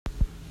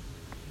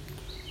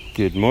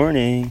Good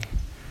morning.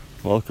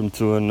 Welcome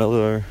to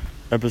another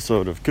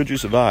episode of Could You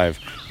Survive,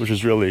 which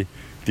is really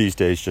these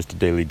days just a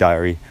daily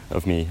diary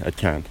of me at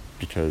camp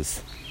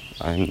because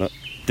I'm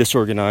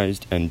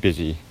disorganized and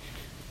busy,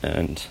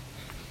 and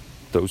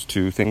those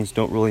two things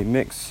don't really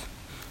mix.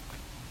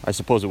 I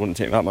suppose it wouldn't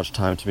take that much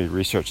time to me to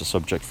research a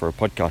subject for a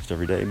podcast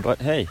every day, but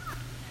hey,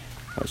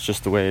 that's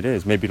just the way it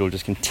is. Maybe it'll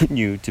just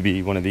continue to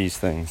be one of these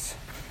things.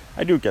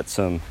 I do get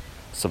some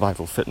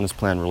survival fitness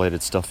plan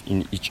related stuff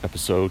in each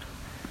episode.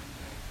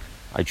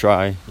 I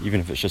try, even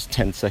if it's just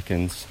 10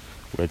 seconds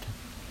with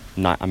a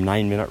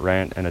 9-minute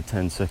rant and a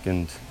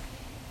 10-second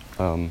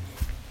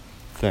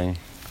thing.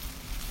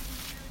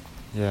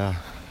 Yeah.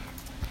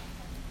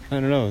 I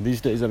don't know.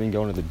 These days I've been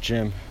going to the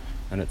gym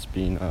and it's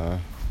been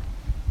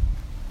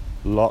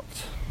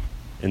locked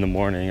in the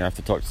morning. I have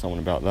to talk to someone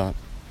about that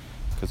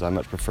because I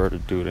much prefer to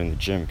do it in the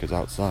gym because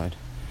outside.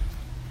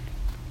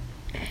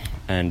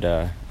 And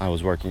I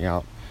was working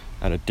out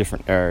at a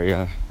different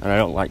area, and I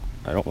don't like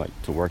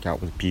to work out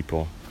with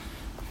people.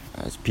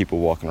 There's people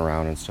walking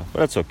around and stuff, but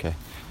that's okay.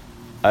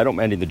 I don't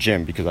mind in the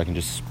gym because I can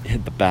just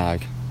hit the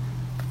bag,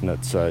 and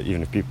that's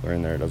even if people are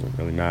in there, it doesn't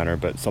really matter.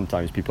 But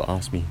sometimes people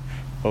ask me,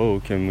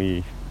 "Oh, can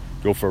we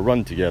go for a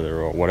run together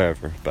or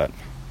whatever?" But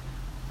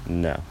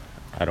no,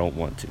 I don't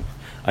want to.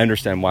 I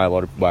understand why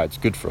it's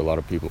good for a lot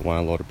of people, why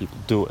a lot of people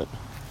do it,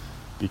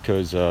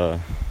 because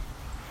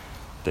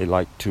they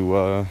like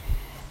to.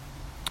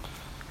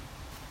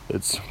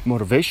 It's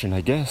motivation,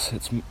 I guess.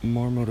 It's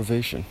more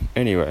motivation.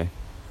 Anyway.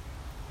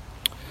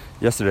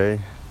 Yesterday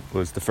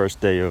was the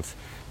first day of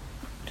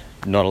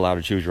not allowed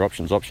to choose your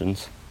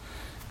options.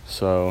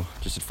 So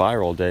just did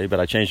fire all day, but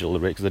I changed it a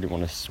little bit because I didn't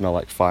want to smell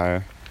like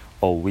fire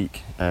all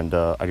week, and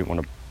I didn't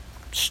want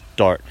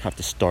to have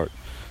to start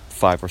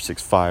 5 or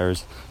 6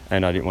 fires,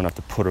 and I didn't want to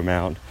have to put them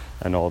out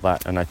and all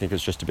that. And I think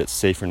it's just a bit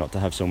safer not to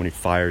have so many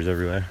fires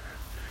everywhere.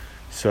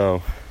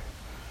 So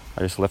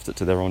I just left it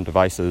to their own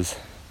devices,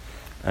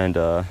 and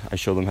I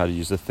showed them how to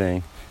use the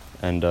thing,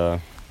 and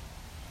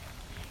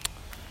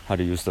how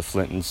to use the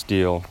flint and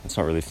steel. It's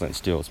not really flint and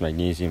steel, it's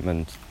magnesium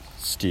and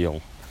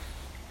steel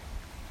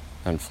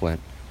and flint.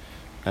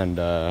 And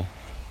that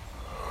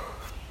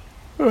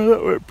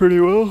went pretty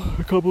well.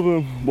 A couple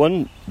of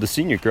them. The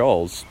senior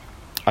girls,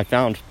 I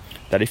found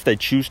that if they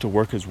choose to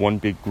work as one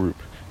big group,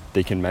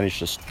 they can manage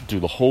to do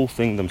the whole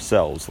thing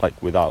themselves,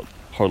 like without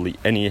hardly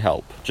any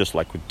help, just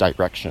like with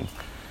direction.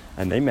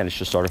 And they managed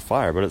to start a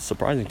fire, but it's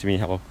surprising to me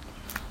how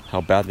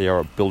bad they are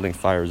at building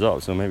fires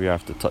up. So maybe I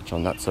have to touch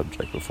on that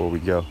subject before we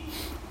go.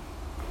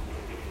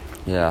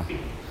 Yeah,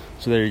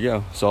 so there you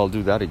go. So I'll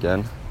do that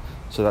again.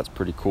 So that's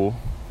pretty cool.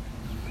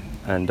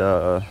 And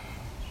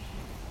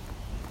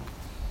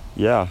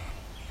yeah,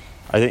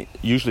 I think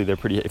usually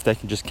if they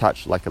can just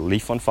catch like a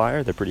leaf on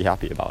fire, they're pretty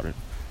happy about it.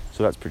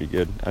 So that's pretty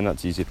good, and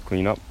that's easy to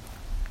clean up.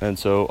 And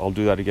so I'll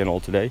do that again all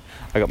today.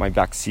 I got my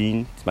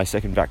vaccine. It's my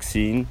second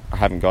vaccine. I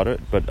haven't got it,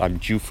 but I'm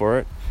due for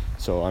it.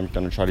 So I'm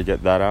going to try to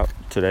get that out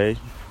today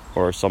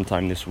or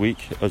sometime this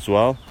week as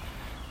well.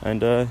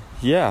 And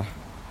yeah,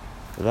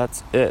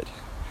 that's it.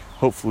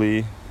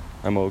 Hopefully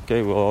I'm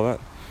okay with all that.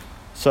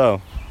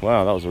 So,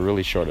 wow, that was a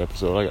really short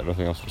episode. I got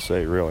nothing else to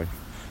say, really.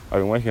 I've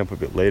been waking up a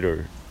bit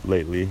later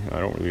lately. I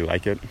don't really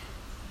like it.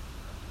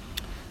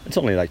 It's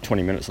only like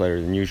 20 minutes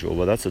later than usual,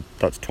 but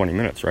that's 20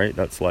 minutes, right?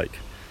 That's like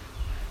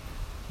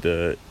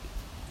the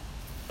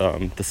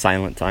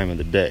silent time of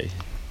the day.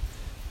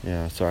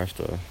 Yeah, so I have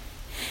to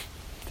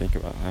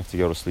I have to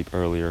go to sleep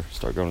earlier,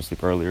 start going to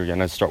sleep earlier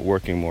again. I start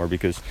working more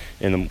because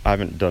I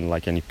haven't done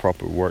like any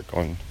proper work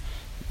on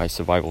my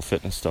survival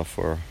fitness stuff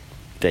for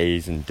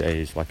days and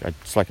days.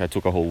 It's like I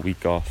took a whole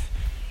week off.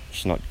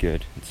 It's not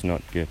good. It's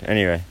not good.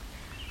 Anyway,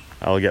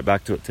 I'll get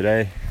back to it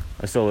today.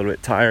 I'm still a little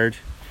bit tired.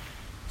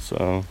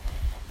 So,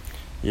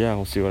 yeah,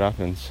 we'll see what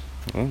happens.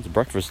 Well, it's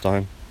breakfast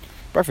time.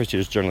 Breakfast here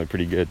is generally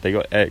pretty good. They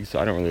got eggs.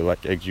 I don't really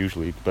like eggs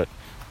usually, but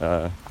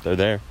they're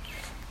there.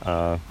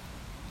 And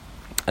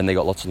they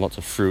got lots and lots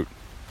of fruit.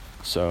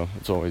 So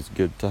it's always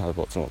good to have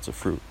lots and lots of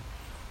fruit.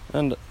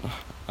 And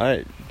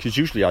because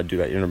usually I do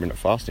that intermittent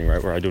fasting,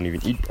 right, where I don't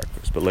even eat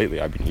breakfast, but lately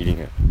I've been eating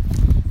it.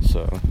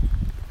 So,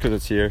 because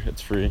it's here,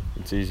 it's free,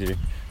 it's easy,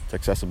 it's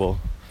accessible,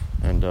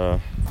 and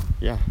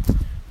yeah,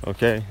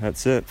 okay,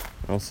 that's it.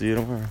 I'll see you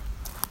tomorrow.